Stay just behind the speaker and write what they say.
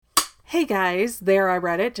Hey guys, there I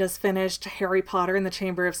read it, just finished Harry Potter and the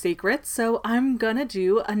Chamber of Secrets, so I'm gonna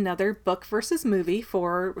do another book versus movie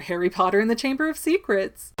for Harry Potter and the Chamber of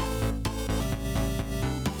Secrets.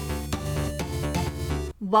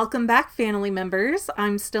 Welcome back, family members.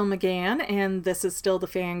 I'm still McGann, and this is still the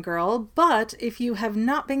Fangirl, but if you have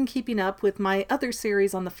not been keeping up with my other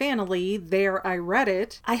series on the Fanily, There I Read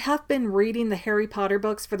It, I have been reading the Harry Potter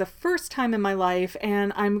books for the first time in my life,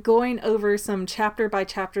 and I'm going over some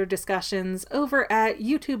chapter-by-chapter discussions over at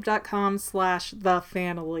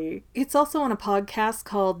youtube.com/thefanily. It's also on a podcast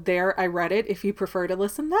called There I Read It if you prefer to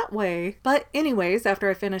listen that way. But anyways, after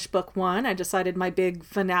I finished book one, I decided my big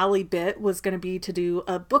finale bit was going to be to do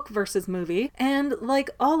a book versus movie, and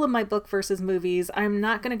like all of my book versus movies, I'm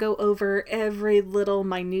not going to go over every little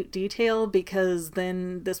minute detail because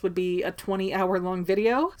then this would be a 20-hour long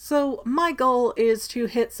video. So my goal is to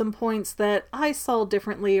hit some points that I saw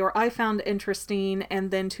differently or I found interesting,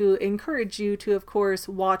 and then to encourage you to, of course,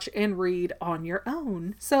 watch and read on your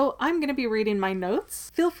own. So I'm going to be reading my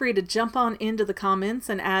notes. Feel free to jump on into the comments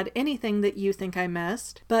and add anything that you think I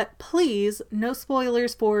missed, but please, no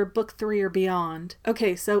spoilers for book 3 or beyond.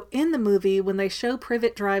 Okay, so in the movie, when they show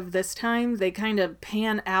Privet Drive this time, they kind of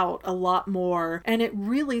pan out a lot more, and it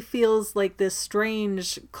really feels like this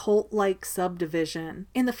strange cult-like subdivision.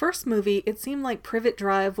 In the first movie, it seemed like Privet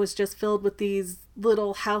Drive was just filled with these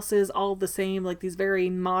little houses all the same, like these very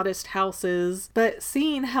modest houses, but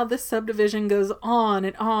seeing how this subdivision goes on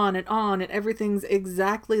and on and on and everything's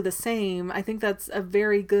exactly the same, I think that's a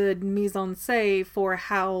very good mise-en-scène for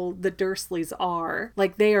how the Dursleys are.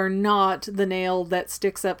 Like, they are not the nail that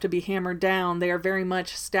sticks up to be hammered down. They are very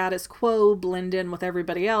much status quo, blend in with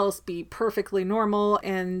everybody else, be perfectly normal,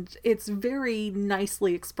 and it's very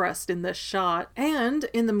nicely expressed in this shot. And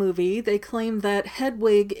in the movie, they claim that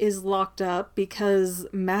Hedwig is locked up because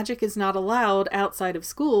magic is not allowed outside of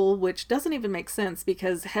school, which doesn't even make sense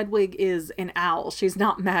because Hedwig is an owl. She's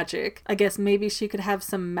not magic. I guess maybe she could have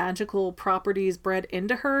some magical properties bred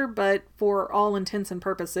into her, but for all intents and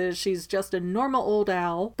purposes, she's just a normal old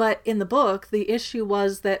owl. But in the book, the issue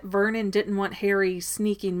was that Vernon didn't want Harry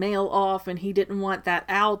sneaking mail off, and he didn't want that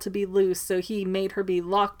owl to be loose, so he made her be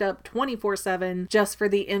locked up 24/7 just for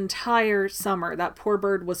the entire summer. That poor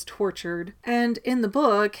bird was tortured. And in the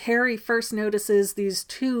book, Harry first notices these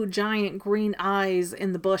two giant green eyes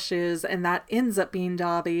in the bushes, and that ends up being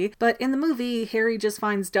Dobby. But in the movie, Harry just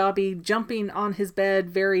finds Dobby jumping on his bed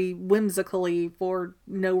very whimsically for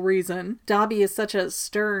no reason. Dobby is such a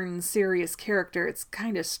stern, serious character. It's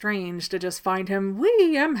kind of strange to just find him,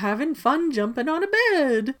 I'm having fun jumping on a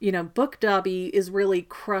bed. You know, book Dobby is really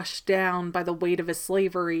crushed down by the weight of his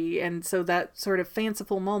slavery, and so that sort of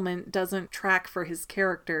fanciful moment doesn't track for his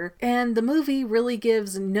character. And the movie really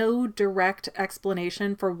gives no direct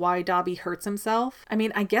explanation for why Dobby hurts himself. I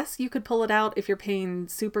mean, I guess you could pull it out if you're paying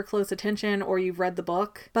super close attention or you've read the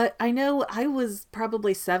book, but I know I was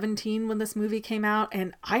probably 17 when this movie came out,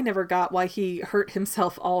 and I never got why he hurt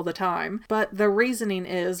himself all the time. But the reasoning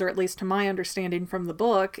is, or at least to my understanding from the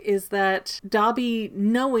book, is that Dobby,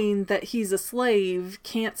 knowing that he's a slave,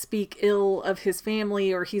 can't speak ill of his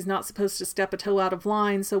family, or he's not supposed to step a toe out of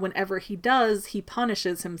line, so whenever he does, he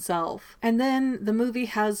punishes himself. And then the movie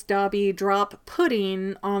has Dobby drop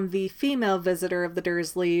pudding on the female visitor of the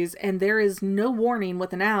Dursleys, and there is no warning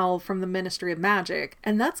with an owl from the Ministry of Magic.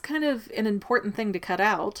 And that's kind of an important thing to cut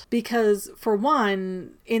out, because for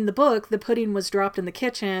one, in the book, the pudding was dropped in the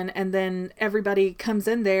kitchen, and then everybody comes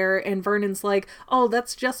in there, and Vernon's like, oh,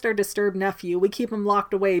 that's just our disturbed nephew. We keep him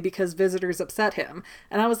locked away because visitors upset him.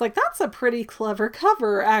 And I was like, that's a pretty clever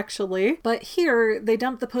cover, actually. But here, they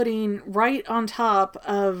dump the pudding right on top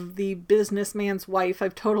of the businessman's wife.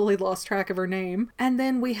 I've totally lost track of her name. And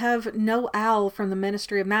then we have no owl from the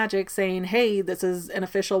Ministry of Magic saying, hey, this is an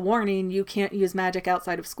official warning, you can't use magic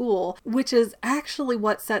outside of school, which is actually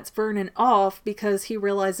what sets Vernon off, because he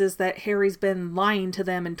realizes that Harry's been lying to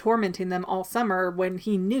them and tormenting them all summer when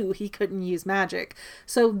he knew he couldn't use magic.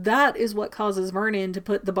 So that is what causes Vernon to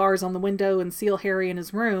put the bars on the window and seal Harry in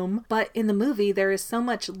his room. But in the movie, there is so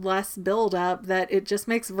much less build-up that it just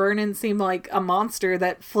makes Vernon seem like a monster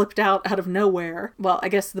that flipped out of nowhere. Well, I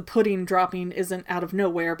guess the pudding dropping isn't out of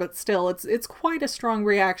nowhere, but still, it's quite a strong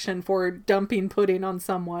reaction for dumping pudding on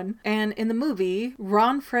someone. And in the movie,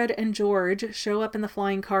 Ron, Fred, and George show up in the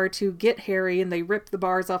flying car to get Harry, and they rip the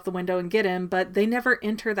bars off the window and get him, but they never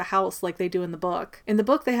enter the house like they do in the book. In the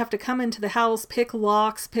book, they have to come into the house, pick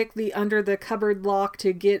locks, pick the under the cupboard lock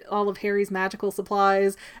to get all of Harry's magical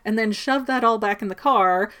supplies, and then shove that all back in the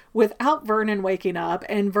car without Vernon waking up.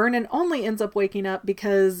 And Vernon only ends up waking up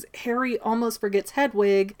because Harry almost forgets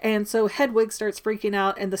Hedwig, and so Hedwig starts freaking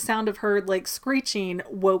out, and the sound of her like screeching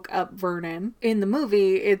woke up Vernon. In the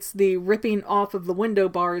movie, it's the ripping off of the window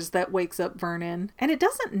bars that wakes up Vernon. And it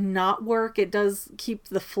doesn't not work. It does keep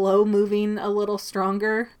the flow moving a little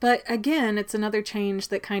stronger. But again, it's another change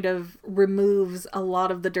that kind of removes a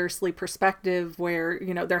lot of the Dursley perspective where,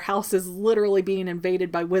 you know, their house is literally being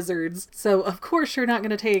invaded by wizards. So of course you're not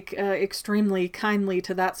going to take extremely kindly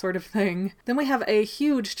to that sort of thing. Then we have a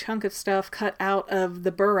huge chunk of stuff cut out of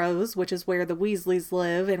the Burrows, which is where the Weasleys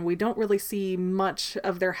live, and we don't really see much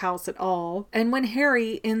of their house at all. And when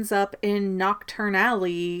Harry ends up in Knockturn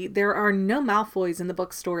Alley, there are no Malfoys in the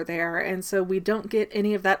bookstore there, and so we don't get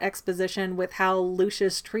any of that exposition with how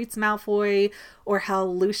Lucius treats Malfoy, or how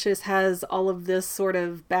Lucius has all of this sort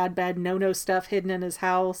of bad no-no stuff hidden in his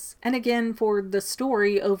house. And again, for the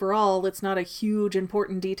story overall, it's not a huge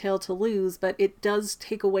important detail to lose, but it does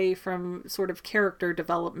take away from sort of character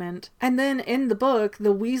development. And then in the book,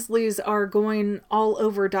 the Weasleys are going all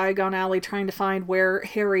over Diagon Alley trying to find where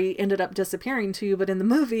Harry ended up disappearing to, but in the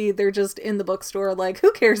movie, they're just in the bookstore like,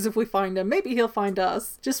 who cares if we find him? Maybe he'll find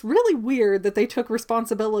us. Just really weird that they took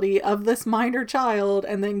responsibility of this minor child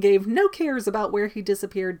and then gave no cares about where he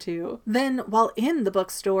disappeared to. Then, while in the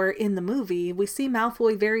bookstore in the movie, we see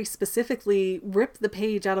Malfoy very specifically rip the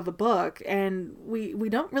page out of a book, and we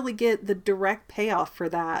don't really get the direct payoff for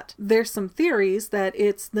that. There's some theories that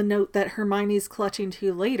it's the note that Hermione's clutching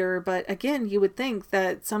to later, but again, you would think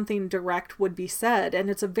that something direct would be said, and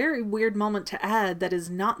it's a very weird moment to add that is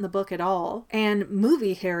not in the book at all. And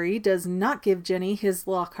movie Harry does not give Ginny his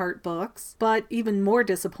Lockhart books, but even more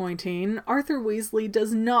disappointing, Arthur Weasley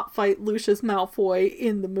does not fight Lucius Malfoy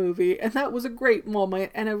in the movie, and that was a great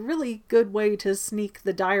moment and a really good way to sneak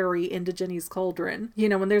the diary into Ginny's cauldron. You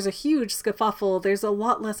know, when there's a huge scuffle, there's a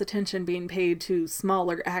lot less attention being paid to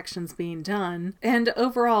smaller actions being done, and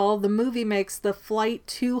overall, the movie makes the flight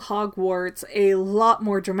to Hogwarts a lot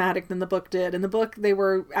more dramatic than the book did. In the book, they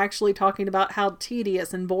were actually talking about how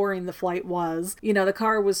tedious and boring the flight was. You know, the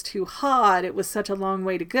car was too hot, it was such a long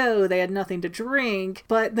way to go, they had nothing to drink,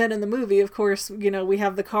 but then in the movie, of course, you know, we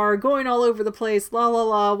have the car going all over the place, la la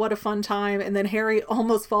la, what a fun time, and then Harry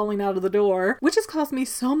almost falling out of the door, which has caused me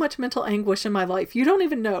so much mental anguish in my life. You don't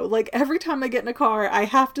even know. Like, every time I get in a car, I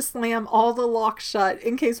have to slam all the locks shut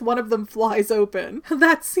in case one of them flies open.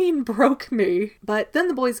 That scene broke me. But then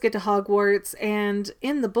the boys get to Hogwarts, and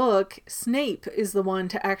in the book, Snape is the one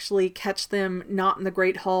to actually catch them not in the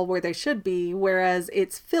Great Hall where they should be, whereas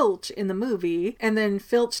it's Filch in the movie, and then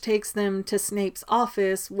Filch takes them to Snape's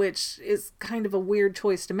office, which is kind of a weird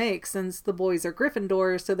choice to make since the boys are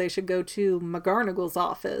Gryffindor, so they should go to McGonagall's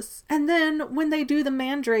office. And then when they do the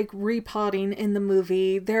Mandrake repotting in the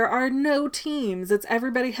movie, there are no teams. It's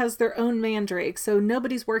everybody has their own Mandrake, so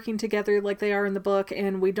nobody's working together like they are in the book,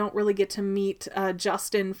 and we don't really get to meet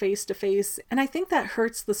Justin face to face. And I think that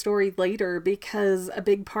hurts the story later because a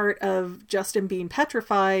big part of Justin being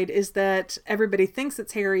petrified is that everybody thinks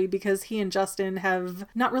it's Harry because he and Justin have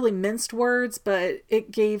not really minced words, but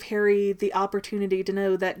it gave Harry the opportunity to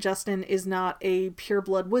know that Justin is not a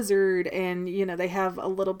pureblood wizard, and, you know, they have a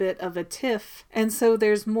little bit of a tiff. And so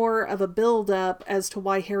there's more of a build-up as to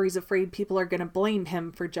why Harry's afraid people are going to blame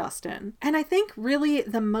him for Justin. And I think really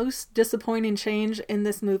the most disappointing change in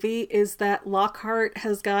this movie is that Lockhart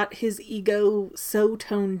has got his ego so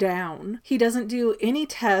toned down. He doesn't do any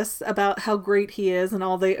tests about how great he is and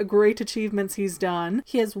all the great achievements he's done.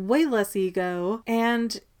 He has way less ego,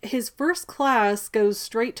 and his first class goes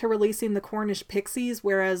straight to releasing the Cornish Pixies,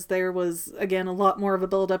 whereas there was, again, a lot more of a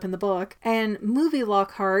build-up in the book. And movie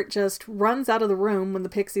Lockhart just runs out of the room when the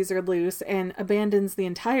Pixies are loose and abandons the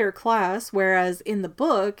entire class, whereas in the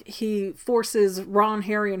book, he forces Ron,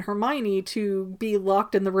 Harry, and Hermione to be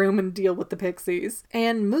locked in the room and deal with the Pixies.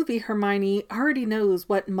 And movie Hermione already knows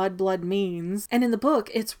what mudblood means, and in the book,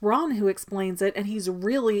 it's Ron who explains it, and he's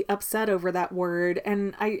really upset over that word.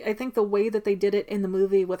 And I think the way that they did it in the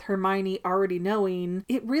movie with Hermione already knowing,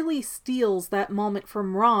 it really steals that moment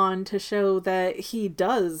from Ron to show that he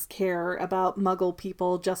does care about Muggle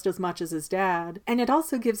people just as much as his dad. And it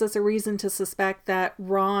also gives us a reason to suspect that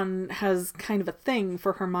Ron has kind of a thing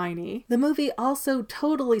for Hermione. The movie also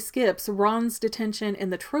totally skips Ron's detention in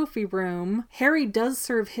the trophy room. Harry does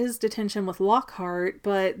serve his detention with Lockhart,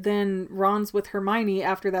 but then Ron's with Hermione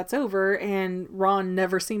after that's over, and Ron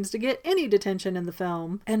never seems to get any detention in the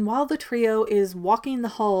film. And while the trio is walking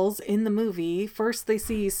the halls in the movie, first they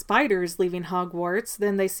see spiders leaving Hogwarts,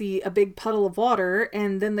 then they see a big puddle of water,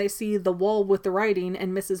 and then they see the wall with the writing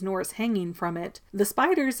and Mrs. Norris hanging from it. The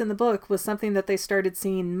spiders in the book was something that they started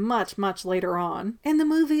seeing much later on. And the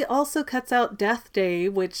movie also cuts out Death Day,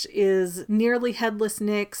 which is Nearly Headless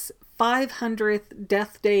Nick's 500th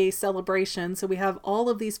Death Day celebration. So we have all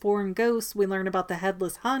of these foreign ghosts. We learn about the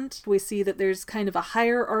Headless Hunt. We see that there's kind of a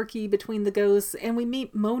hierarchy between the ghosts, and we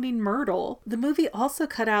meet Moaning Myrtle. The movie also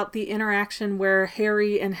cut out the interaction where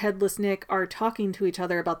Harry and Headless Nick are talking to each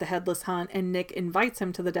other about the Headless Hunt, and Nick invites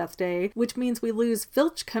him to the Death Day, which means we lose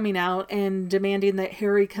Filch coming out and demanding that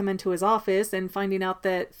Harry come into his office, and finding out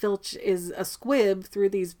that Filch is a squib through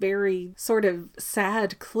these very sort of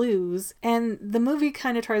sad clues. And the movie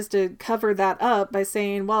kind of tries to cover that up by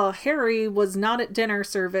saying, well, Harry was not at dinner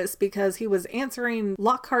service because he was answering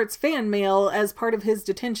Lockhart's fan mail as part of his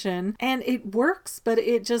detention. And it works, but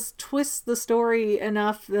it just twists the story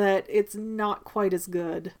enough that it's not quite as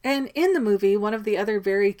good. And in the movie, one of the other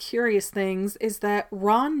very curious things is that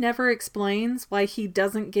Ron never explains why he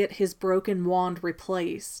doesn't get his broken wand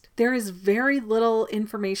replaced. There is very little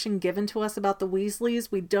information given to us about the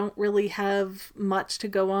Weasleys. We don't really have much to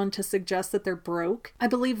go on to suggest that they're broke. I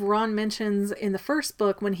believe Ron mentions in the first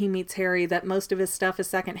book when he meets Harry that most of his stuff is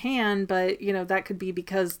secondhand, but you know, that could be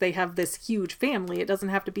because they have this huge family. It doesn't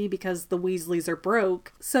have to be because the Weasleys are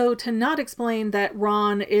broke. So to not explain that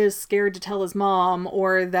Ron is scared to tell his mom,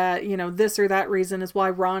 or that, you know, this or that reason is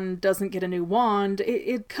why Ron doesn't get a new wand,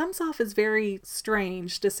 it comes off as very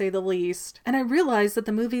strange, to say the least. And I realized that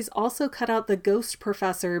the movies also cut out the ghost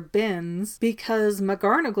professor, Binns, because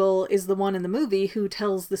McGonagall is the one in the movie who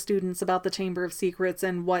tells the students about the Chamber of Secrets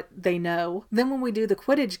and what they know. Then when we do the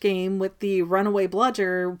Quidditch game with the runaway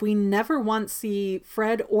bludger, we never once see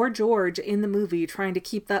Fred or George in the movie trying to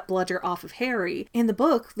keep that bludger off of Harry. In the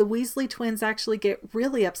book, the Weasley twins actually get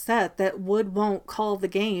really upset that Wood won't call the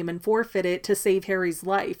game and forfeit it to save Harry's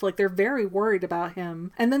life. Like, they're very worried about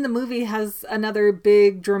him. And then the movie has another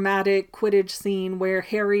big dramatic Quidditch scene where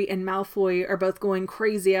Harry and Malfoy are both going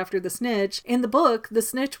crazy after the snitch. In the book, the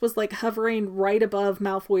snitch was like hovering right above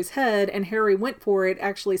Malfoy's head, and Harry went for it,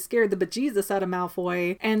 actually scared the bejesus out of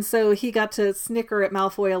Malfoy, and so he got to snicker at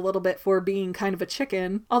Malfoy a little bit for being kind of a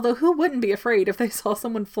chicken. Although who wouldn't be afraid if they saw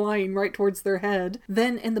someone flying right towards their head?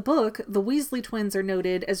 Then in the book, the Weasley twins are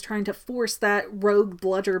noted as trying to force that rogue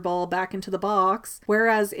bludger ball back into the box,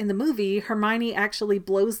 whereas in the movie, Hermione actually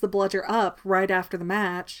blows the bludger up right after the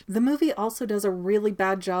match. The movie also does a really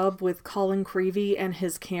bad job with Colin Creevey and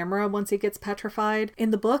his camera once he gets petrified.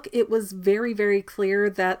 In the book, it was very, very clear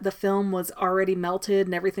that the film was already melted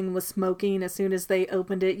and everything was smoking. As soon as they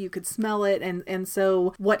opened it, you could smell it, and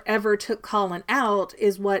so whatever took Colin out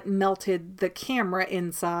is what melted the camera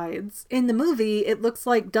insides. In the movie, it looks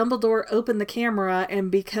like Dumbledore opened the camera,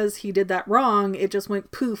 and because he did that wrong, it just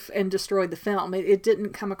went poof and destroyed the film. It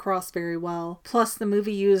didn't come across very well. Plus, the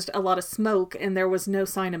movie used a lot of smoke and there was no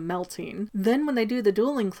sign of melting. Then when they do the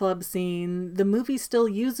dueling club scene, the movie still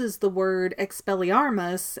uses the word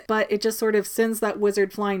Expelliarmus, but it just sort of sends that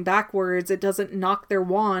wizard flying backwards. It doesn't knock their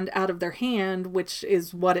wand out of their hand, which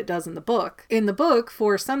is what it does in the book. In the book,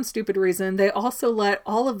 for some stupid reason, they also let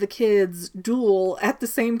all of the kids duel at the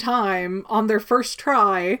same time on their first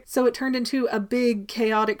try, so it turned into a big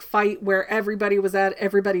chaotic fight where everybody was at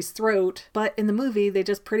everybody's throat. But in the movie, they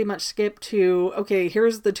just pretty much skipped to, okay,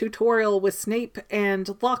 here's the tutorial with Snape and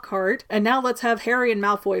Lockhart, and now let's have Harry and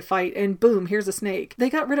Malfoy fight, and boom, here's a snake. They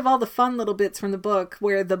got rid of all the fun little bits from the book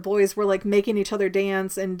where the boys were like making each other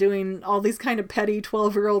dance and doing all these kind of petty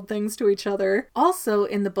 12-year-old things to each other. Also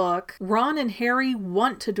in the book, Ron and Harry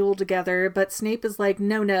want to duel together, but Snape is like,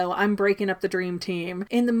 no, I'm breaking up the dream team.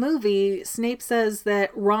 In the movie, Snape says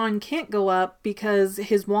that Ron can't go up because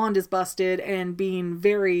his wand is busted and being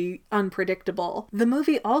very unpredictable. The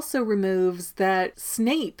movie also removes that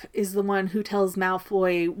Snape is the one who tells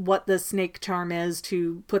Malfoy what the snake charm is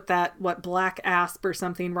to put that, black asp or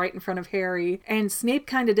something right in front of Harry. And Snape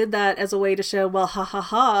kind of did that as a way to show, well,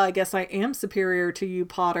 I guess I am superior to you,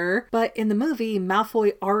 Potter. But in the movie,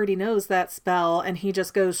 Malfoy already knows that spell and he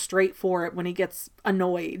just goes straight for it when he gets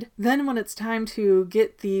annoyed. Then when it's time to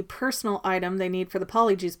get the personal item they need for the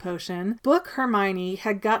Polyjuice potion, Book Hermione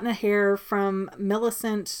had gotten a hair from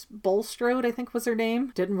Millicent Bulstrode, I think was her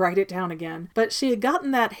name. Didn't write it down again. But she had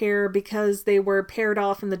gotten that hair because they were paired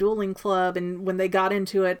off in the dueling club, and when they got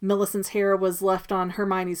into it, Millicent's hair was left on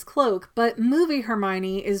Hermione's cloak. But movie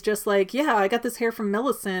Hermione is just like, yeah, I got this hair from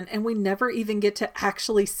Millicent, and we never even get to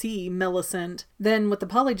actually see Millicent. Then with the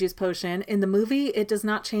Polyjuice potion, in the movie, it does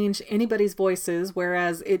not change anybody's voices,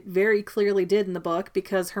 whereas it very clearly did in the book,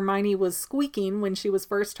 because Hermione was squeaking when she was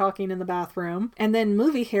first talking in the bathroom. And then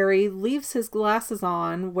movie Harry leaves his glasses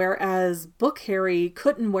on, whereas book Harry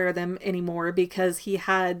couldn't wear them anymore because he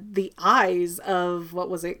had the eyes of,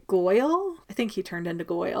 Goyle? I think he turned into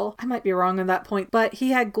Goyle. I might be wrong on that point, but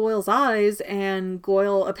he had Goyle's eyes, and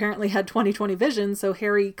Goyle apparently had 20/20 vision, so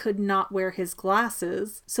Harry could not wear his glasses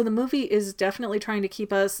glasses. So the movie is definitely trying to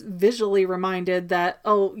keep us visually reminded that,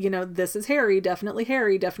 oh, this is Harry, definitely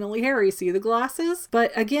Harry, definitely Harry, see the glasses?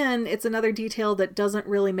 But again, it's another detail that doesn't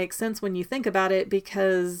really make sense when you think about it,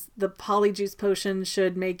 because the Polyjuice potion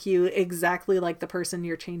should make you exactly like the person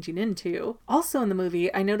you're changing into. Also in the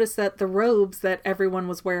movie, I noticed that the robes that everyone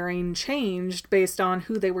was wearing changed based on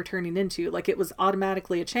who they were turning into. Like, it was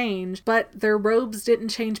automatically a change, but their robes didn't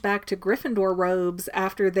change back to Gryffindor robes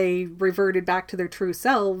after they reverted back to their true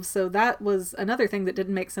selves, so that was another thing that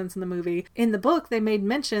didn't make sense in the movie. In the book, they made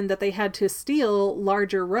mention that they had to steal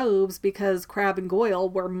larger robes because Crabbe and Goyle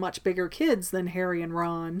were much bigger kids than Harry and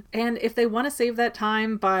Ron. And if they want to save that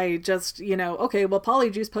time by just, okay, well,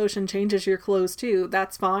 Polyjuice potion changes your clothes too,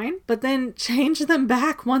 that's fine, but then change them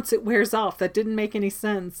back once it wears off. That didn't make any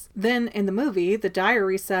sense. Then in the movie, the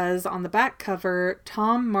diary says on the back cover,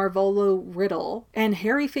 Tom Marvolo Riddle, and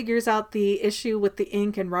Harry figures out the issue with the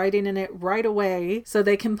ink and writing in it right away, so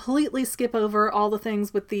they completely skip over all the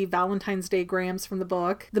things with the Valentine's Day grams from the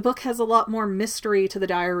book. The book has a lot more mystery to the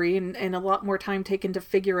diary and a lot more time taken to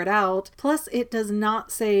figure it out. Plus, it does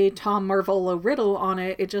not say Tom Marvolo Riddle on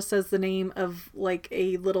it. It just says the name of like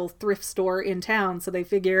a little thrift store in town, so they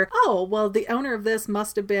figure, oh, well, the owner of this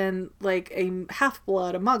must have been like a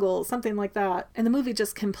half-blood, a muggle, something like that. And the movie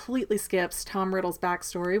just completely skips Tom Riddle's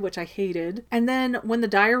backstory, which I hated. And then when the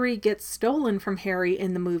diary gets stolen from Harry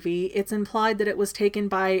in the movie, it's implied that it was taken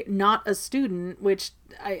by not a student, which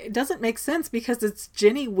it doesn't make sense because it's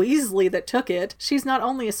Ginny Weasley that took it. She's not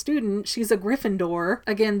only a student, she's a Gryffindor.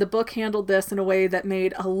 Again, the book handled this in a way that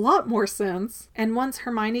made a lot more sense. And once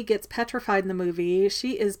Hermione gets petrified in the movie,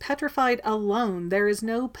 she is petrified alone. There is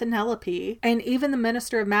no Penelope. And even the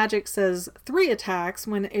Minister of Magic says 3 attacks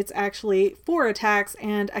when it's actually 4 attacks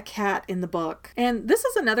and a cat in the book. And this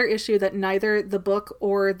is another issue that neither the book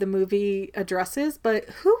or the movie addresses, but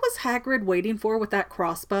who was Hagrid waiting for with that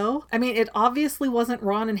crossbow? I mean, it obviously wasn't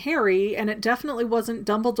Ron and Harry, and it definitely wasn't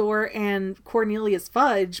Dumbledore and Cornelius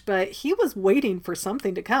Fudge, but he was waiting for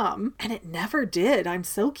something to come, and it never did. I'm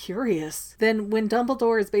so curious. Then when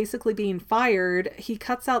Dumbledore is basically being fired, he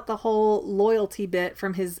cuts out the whole loyalty bit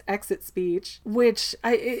from his exit speech, which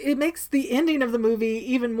it makes the ending of the movie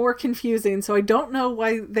even more confusing, so I don't know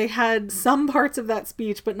why they had some parts of that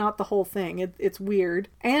speech but not the whole thing. It's weird.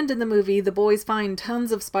 And in the movie, the boys find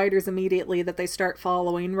tons of spiders immediately that they start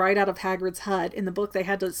following right out of Hagrid's hut. In the book, they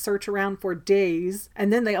had to search around for days,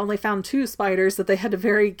 and then they only found 2 spiders that they had to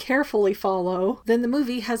very carefully follow. Then the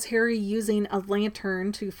movie has Harry using a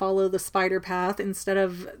lantern to follow the spider path instead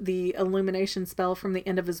of the illumination spell from the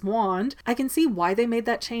end of his wand. I can see why they made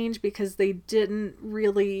that change because they didn't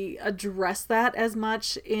really address that as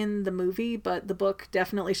much in the movie, but the book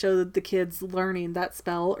definitely showed the kids learning that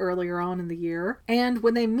spell earlier on in the year. And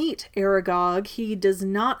when they meet Aragog, he does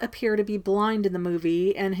not appear to be blind in the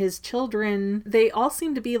movie, and his children, they all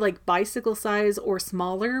seem to be like bicycle size or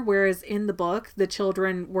smaller, whereas in the book, the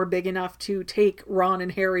children were big enough to take Ron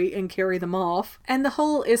and Harry and carry them off. And the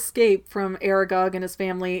whole escape from Aragog and his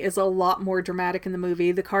family is a lot more dramatic in the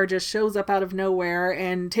movie. The car just shows up out of nowhere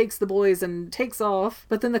and takes the boys and takes off,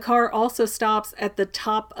 but then the car also stops at the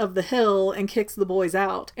top of the hill and kicks the boys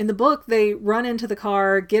out. In the book, they run into the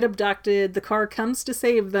car, get abducted, the car comes to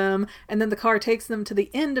save them, and then the car takes them to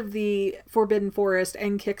the end of the Forbidden Forest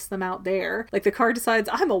and kicks them out there. Like, the car decides,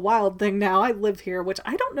 I'm a wild thing now, I live here, which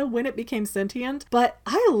I don't know when it became sentient, but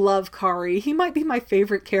I love Kari. He might be my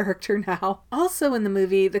favorite character now. Also in the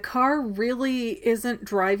movie, the car really isn't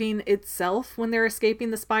driving itself when they're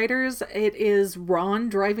escaping the spiders. It is Ron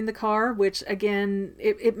driving the car, which again,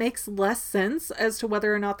 it makes less sense as to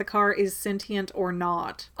whether or not the car is sentient or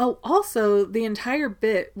not. Oh, also, the entire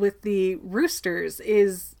bit with the roosters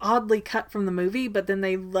is oddly cut from the movie, but then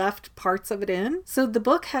they left parts of it in. So the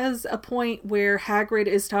book has a point where Hagrid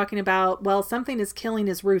is talking about, well, something is killing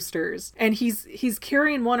his roosters, and he's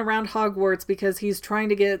carrying one around Hogwarts because he's trying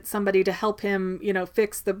to get somebody to help him,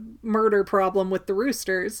 fix the murder problem with the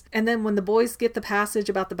roosters. And then when the boys get the passage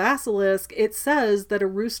about the basilisk, it says that a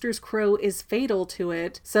rooster's crow is fatal to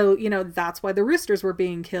it. So, that's why the roosters were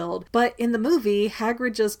being killed. But in the movie,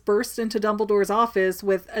 Hagrid just bursts into Dumbledore's office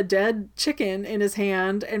with a dead chicken in his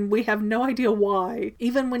hand, and we have no idea why.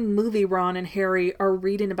 Even when movie Ron and Harry are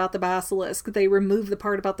reading about the basilisk, they remove the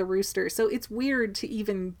part about the rooster, so it's weird to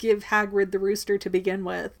even give Hagrid the rooster to begin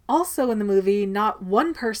with. Also in the movie, not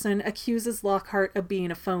one person accuses Lockhart of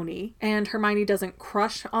being a phony, and Hermione doesn't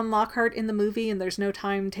crush on Lockhart in the movie, and there's no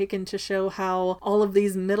time taken to show how all of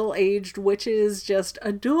these middle-aged witches just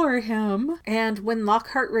adore him. And when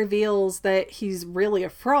Lockhart reveals that he's really a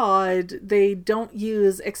fraud, they don't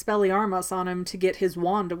use Expelliarmus on him to get his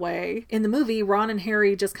wand away. In the movie, Ron and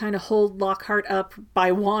Harry just kind of hold Lockhart up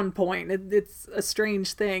by wand point. It's a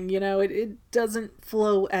strange thing, you know, it doesn't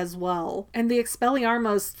flow as well. And the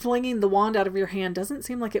Expelliarmus flinging the wand out of your hand doesn't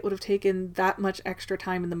seem like it would have taken that much extra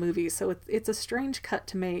time in the movie, so it's a strange cut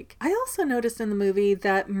to make. I also noticed in the movie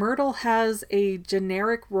that Myrtle has a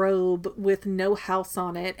generic robe with no house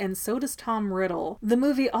on it, and so does Tom Riddle. The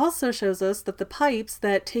movie also shows us that the pipes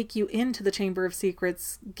that take you into the Chamber of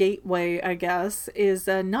Secrets gateway, I guess, is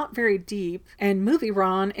not very deep, and movie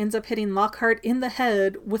Ron ends up hitting Lockhart in the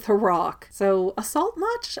head with a rock. So, assault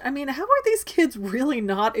much? I mean, how are these kids really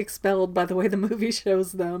not expelled by the way the movie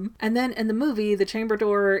shows them? And then in the movie, the chamber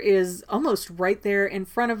door is almost right there in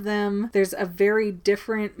front of them. There's a very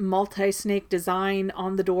different multi-snake design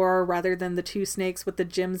on the door rather than the two snakes with the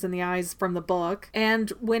gems in the eyes from the book. And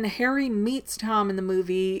when Harry meets Tom in the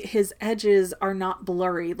movie, his edges are not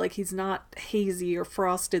blurry, like he's not hazy or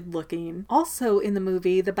frosted looking. Also in the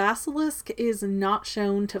movie, the basilisk is not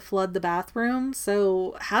shown to flood the bathroom,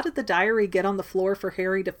 so how did the diary get on the floor for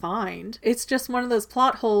Harry to find? It's just one of those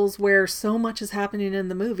plot holes where so much is happening in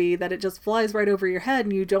the movie that it just flies right over your head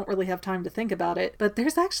and you don't really have time to think about it. But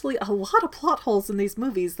there's actually a lot of plot holes in these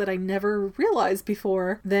movies that I never realized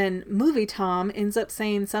before. Then movie Tom ends up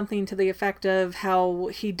saying something to the effect of how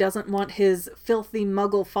he doesn't want his filthy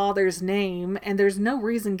muggle father's name, and there's no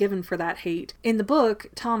reason given for that hate. In the book,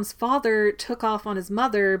 Tom's father took off on his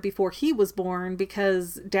mother before he was born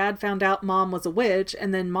because Dad found out Mom was a witch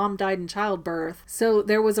and then Mom died in childbirth. So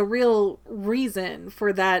there was a real reason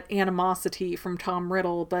for that animosity from Tom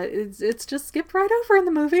Riddle, but it's just skipped right over in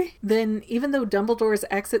the movie. Then, even though Dumbledore's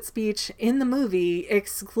exit speech in the movie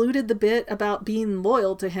excluded the bit about being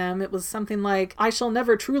loyal to him, it was something like, "I shall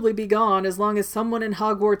never truly be gone as long as someone in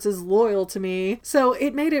Hogwarts is loyal to me." So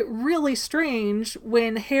it made it really strange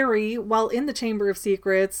when Harry, while in the Chamber of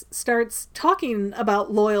Secrets, starts talking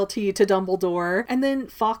about loyalty to Dumbledore, and then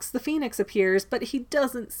Fawkes the Phoenix appears, but he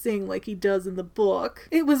doesn't sing like he does in the book.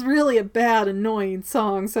 It was really a bad, annoying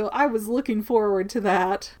song, so I was looking forward to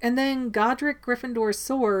that. And then Godric Gryffindor's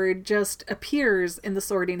sword just appears in the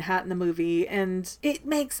Sorting Hat in the movie, and it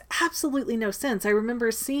makes absolutely no sense. I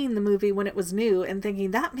remember seeing the movie when it was new and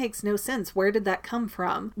thinking, that makes no sense. Where did that come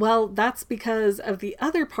from? Well, that's because of the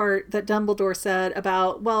other part that Dumbledore said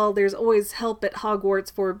about, well, there's always help at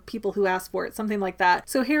Hogwarts for people who ask for it, something like that.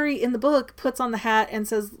 So Harry in the book puts on the hat and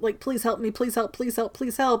says, like, please help me, please help, please help,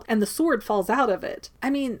 please help, and the sword falls out of it. I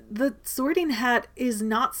mean, the Sorting Hat is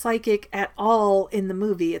not psychic at all in the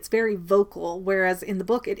movie. It's very vocal, whereas in the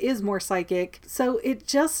book it is more psychic. So it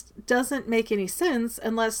just doesn't make any sense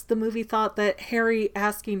unless the movie thought that Harry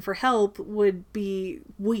asking for help would be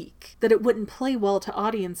weak, that it wouldn't play well to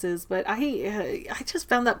audiences, but I just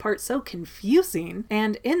found that part so confusing.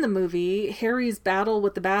 And in the movie, Harry's battle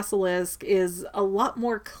with the basilisk is a lot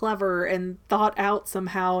more clever and thought out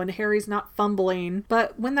somehow, and Harry's not fumbling.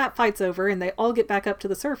 But when that fight's over and they all get back up to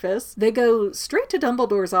the surface, they go straight to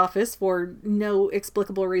Dumbledore's office for no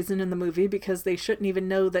explicable reason in the movie, because they shouldn't even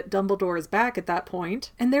know that Dumbledore is back at that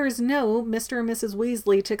point. And there is no Mr. and Mrs.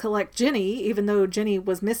 Weasley to collect Ginny, even though Ginny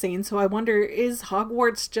was missing, so I wonder, is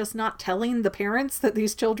Hogwarts just not telling the parents that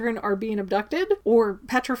these children are being abducted or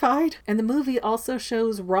petrified? And the movie also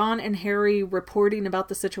shows Ron and Harry reporting about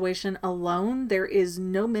the situation alone. There is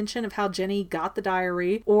no mention of how Ginny got the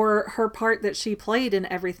diary or her part that she played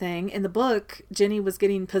in everything. In the book, Ginny was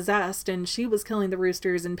getting possessed and she was killing the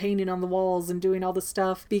roosters and painting on the walls and doing all this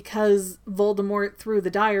stuff because Voldemort, through the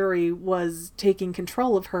diary, was taking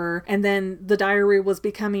control of her. And then the diary was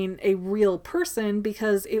becoming a real person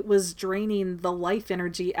because it was draining the life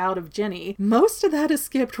energy out of Ginny. Most of that is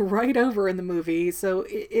skipped right over in the movie, so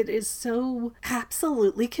it is so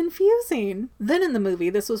absolutely confusing. Then in the movie,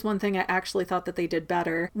 this was one thing I actually thought that they did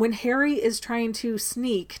better. When Harry is trying to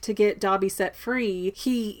sneak to get Dobby set free,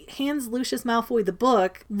 he hands Lucius Malfoy the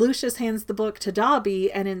book. Lucius hands the book to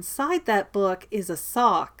Dobby, and inside that book is a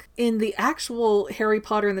sock. in the actual Harry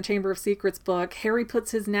Potter and the Chamber of Secrets book, Harry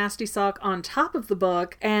puts his nasty sock on top of the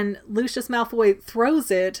book and Lucius Malfoy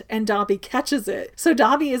throws it and Dobby catches it. So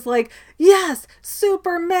Dobby is like, yes,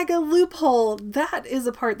 super mega loophole. That is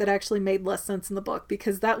a part that actually made less sense in the book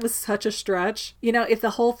because that was such a stretch. You know, if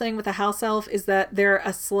the whole thing with a house elf is that they're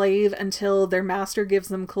a slave until their master gives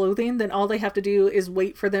them clothing, then all they have to do is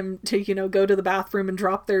wait for them to, you know, go to the bathroom and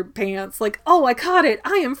drop their pants. Like, oh, I caught it.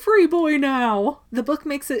 I am free boy now. The book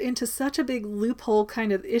makes it into such a big loophole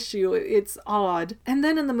kind of issue. It's odd. And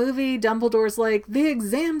then in the movie, Dumbledore's like, the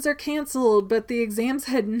exams are canceled, but the exams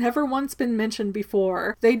had never once been mentioned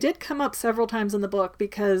before. They did come up several times in the book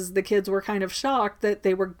because the kids were kind of shocked that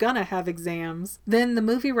they were gonna have exams. Then the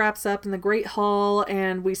movie wraps up in the Great Hall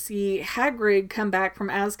and we see Hagrid come back from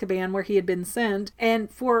Azkaban where he had been sent,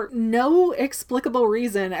 and for no explicable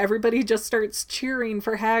reason, everybody just starts cheering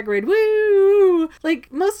for Hagrid. Woo!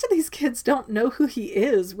 Like, most of these kids don't know who he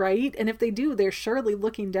is, right? And if they do, they're surely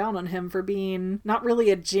looking down on him for being not really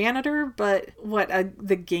a janitor, but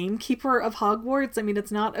the gamekeeper of Hogwarts? I mean,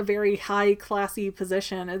 it's not a very high classy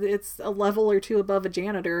position. It's a level or two above a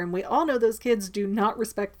janitor, and we all know those kids do not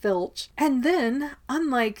respect Filch. And then,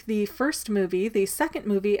 unlike the first movie, the second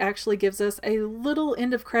movie actually gives us a little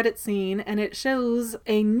end of credit scene, and it shows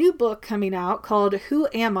a new book coming out called Who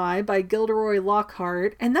Am I by Gilderoy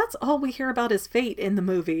Lockhart, and that's all we hear about his fate in the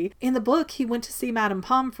movie. In the book, he went to see Madame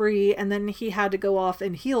Pomfrey, and then he had to go off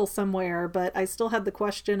and heal somewhere, but I still had the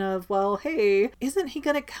question of, well, hey, isn't he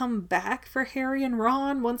gonna come back for Harry and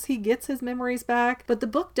Ron once he gets his memories back? But the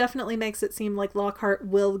book definitely makes it seem like Lockhart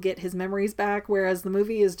will get his memories back, whereas the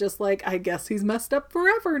movie is just like, I guess he's messed up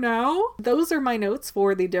forever now. Those are my notes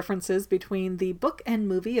for the differences between the book and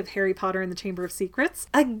movie of Harry Potter and the Chamber of Secrets.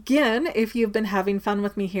 Again, if you've been having fun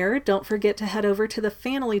with me here, don't forget to head over to the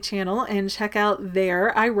Fanily channel and check out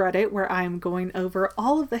There I Read It, where I'm going over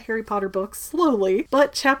all of the Harry Potter books slowly,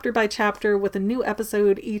 but chapter by chapter with a new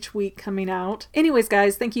episode each week coming out. Anyways,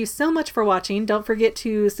 guys, thank you so much for watching. Don't forget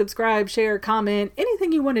to subscribe, share, comment,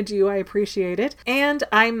 anything you want to do. I appreciate it. And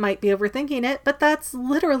I might be overthinking it, but that's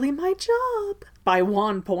literally my job. By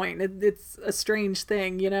one point, it's a strange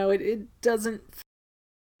thing, you know, it doesn't.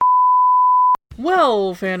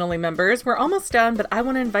 Well, Fanily members, we're almost done, but I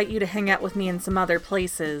want to invite you to hang out with me in some other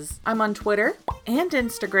places. I'm on Twitter and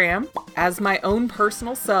Instagram as my own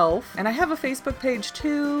personal self, and I have a Facebook page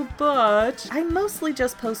too, but I mostly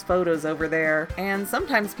just post photos over there. And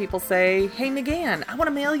sometimes people say, hey Megan, I want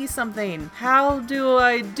to mail you something. How do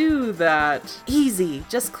I do that? Easy.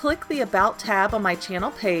 Just click the About tab on my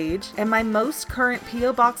channel page, and my most current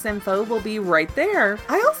P.O. Box info will be right there.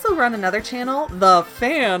 I also run another channel, The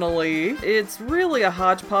Fanily. It's really a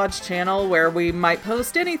hodgepodge channel where we might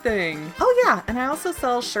post anything. Oh yeah, and I also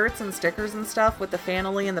sell shirts and stickers and stuff with the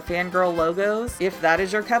Fanily and the Fangirl logos. If that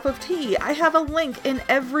is your cup of tea, I have a link in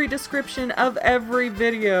every description of every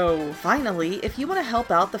video. Finally, if you want to help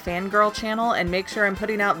out the Fangirl channel and make sure I'm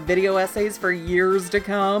putting out video essays for years to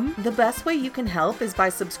come, the best way you can help is by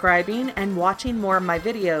subscribing and watching more of my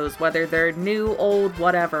videos, whether they're new, old,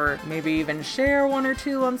 whatever. Maybe even share one or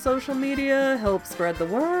two on social media, help spread the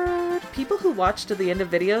word. People who watch to the end of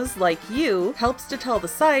videos like you helps to tell the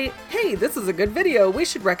site, hey, this is a good video, we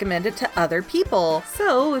should recommend it to other people.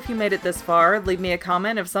 So if you made it this far, leave me a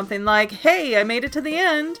comment of something like, hey, I made it to the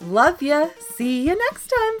end. Love ya. See you next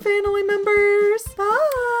time, Fanily members.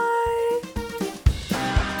 Bye.